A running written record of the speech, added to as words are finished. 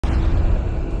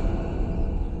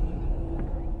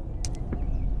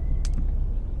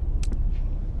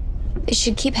They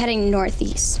should keep heading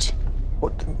northeast.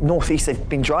 What, northeast? They've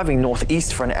been driving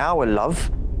northeast for an hour,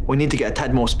 love. We need to get a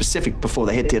tad more specific before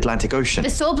they hit the Atlantic Ocean. The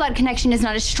soul blood connection is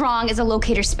not as strong as a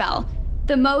locator spell.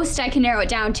 The most I can narrow it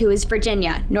down to is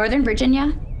Virginia. Northern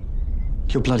Virginia?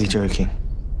 You're bloody joking.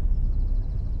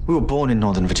 We were born in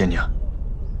Northern Virginia.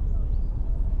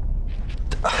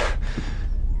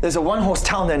 There's a one-horse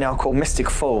town there now called Mystic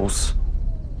Falls.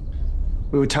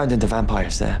 We were turned into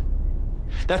vampires there.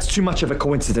 That's too much of a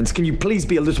coincidence. Can you please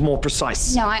be a little more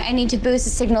precise? No, I need to boost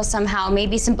the signal somehow.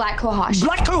 Maybe some black cohosh.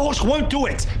 Black cohosh won't do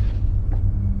it!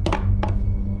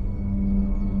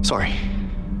 Sorry.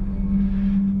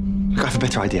 Look, I have a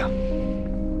better idea.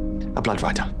 A blood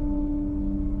writer.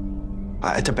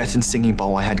 A Tibetan singing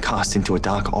bowl I had cast into a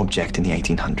dark object in the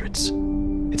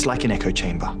 1800s. It's like an echo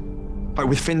chamber. But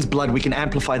with Finn's blood, we can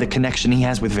amplify the connection he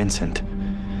has with Vincent.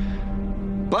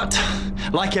 But,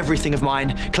 like everything of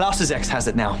mine, Klaus's ex has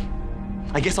it now.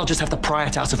 I guess I'll just have to pry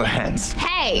it out of her hands.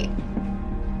 Hey!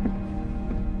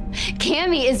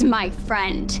 Cammy is my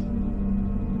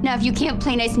friend. Now, if you can't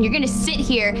play nice, and you're gonna sit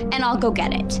here, and I'll go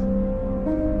get it.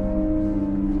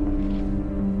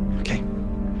 Okay.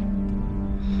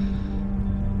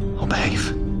 I'll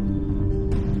behave.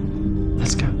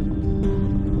 Let's go.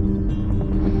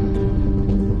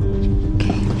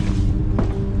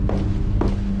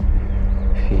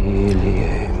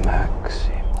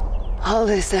 All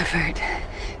this effort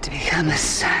to become a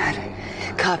sad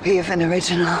copy of an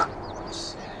original.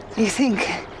 You think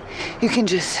you can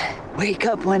just wake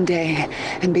up one day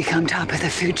and become top of the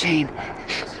food chain?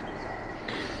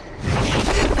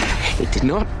 It did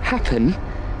not happen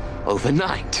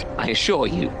overnight, I assure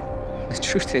you. The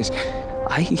truth is,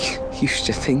 I used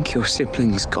to think your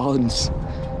siblings gods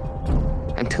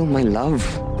until my love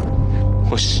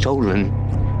was stolen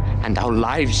and our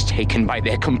lives taken by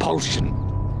their compulsion.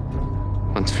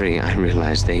 Once free, I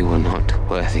realized they were not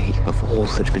worthy of all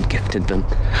that had been gifted them.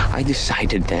 I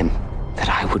decided then that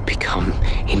I would become,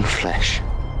 in flesh,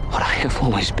 what I have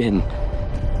always been.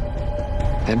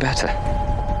 They're better.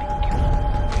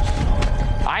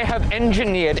 I have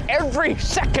engineered every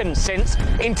second since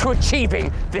into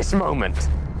achieving this moment.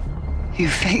 You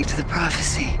faked the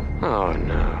prophecy. Oh,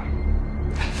 no.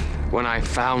 When I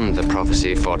found the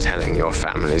prophecy foretelling your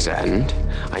family's end,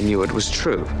 I knew it was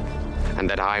true, and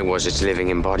that I was its living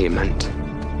embodiment.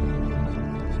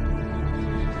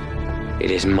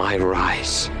 It is my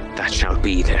rise that shall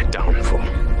be their downfall.